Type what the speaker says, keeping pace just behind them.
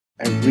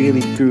I really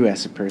grew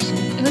as a person.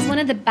 It was one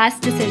of the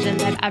best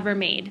decisions I've ever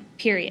made,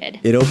 period.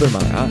 It opened my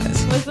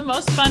eyes. It was the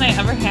most fun I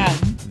ever had.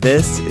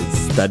 This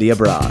is Study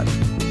Abroad.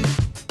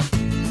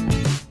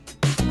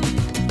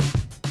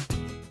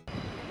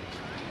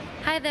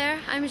 Hi there,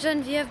 I'm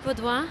Geneviève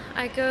Baudouin.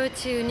 I go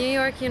to New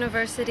York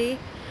University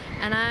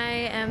and I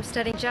am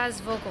studying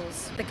jazz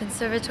vocals at the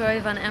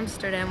Conservatorium van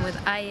Amsterdam with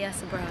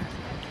IES Abroad.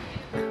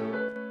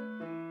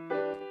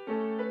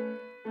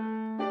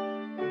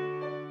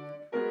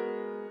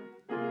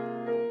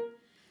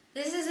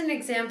 This is an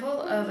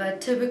example of a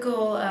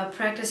typical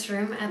practice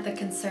room at the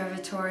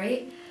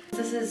conservatory.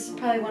 This is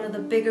probably one of the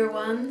bigger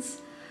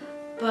ones,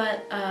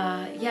 but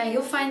yeah,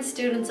 you'll find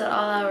students at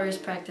all hours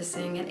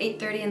practicing at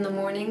 8:30 in the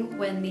morning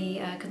when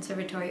the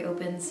conservatory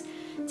opens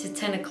to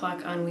 10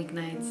 o'clock on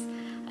weeknights.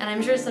 And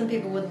I'm sure some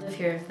people would live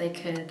here if they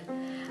could.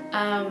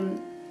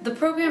 The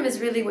program is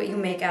really what you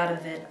make out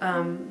of it.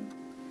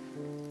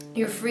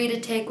 You're free to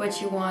take what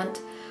you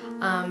want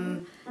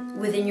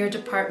within your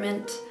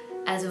department.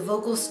 As a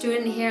vocal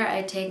student here,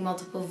 I take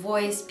multiple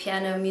voice,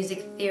 piano,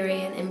 music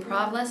theory, and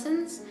improv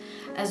lessons,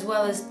 as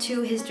well as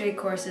 2 history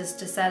courses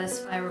to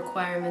satisfy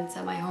requirements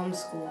at my home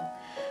school.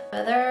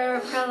 There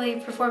are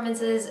probably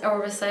performances or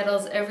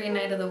recitals every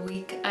night of the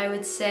week, I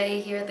would say,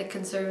 here at the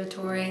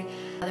conservatory.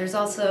 There's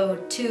also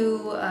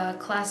 2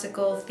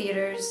 classical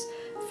theaters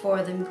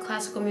for the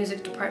classical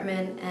music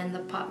department and the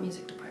pop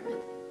music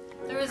department.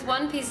 There is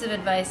one piece of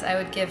advice I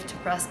would give to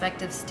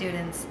prospective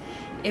students.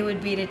 It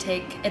would be to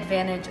take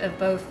advantage of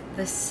both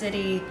the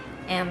city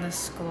and the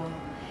school.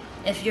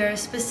 If you're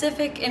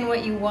specific in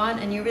what you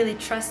want and you really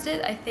trust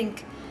it, I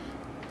think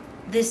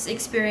this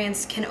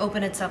experience can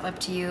open itself up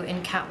to you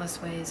in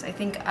countless ways. I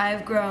think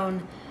I've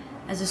grown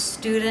as a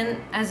student,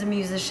 as a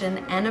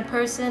musician, and a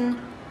person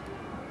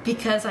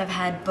because I've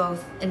had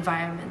both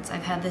environments.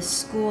 I've had this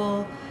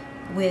school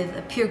with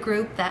a peer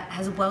group that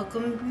has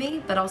welcomed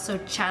me, but also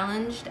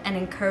challenged and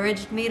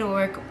encouraged me to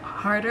work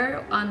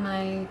harder on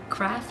my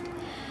craft.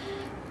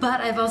 But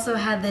I've also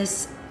had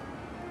this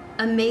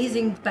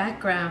amazing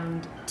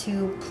background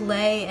to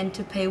play and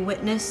to pay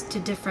witness to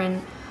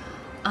different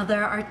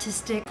other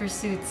artistic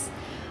pursuits.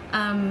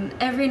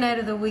 Every night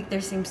of the week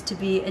there seems to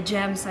be a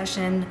jam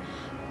session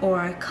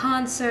or a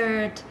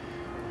concert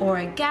or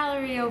a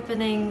gallery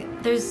opening.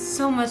 There's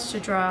so much to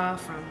draw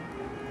from.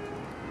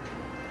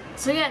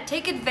 So yeah,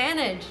 take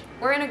advantage.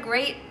 We're in a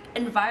great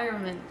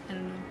environment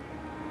and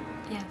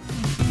yeah.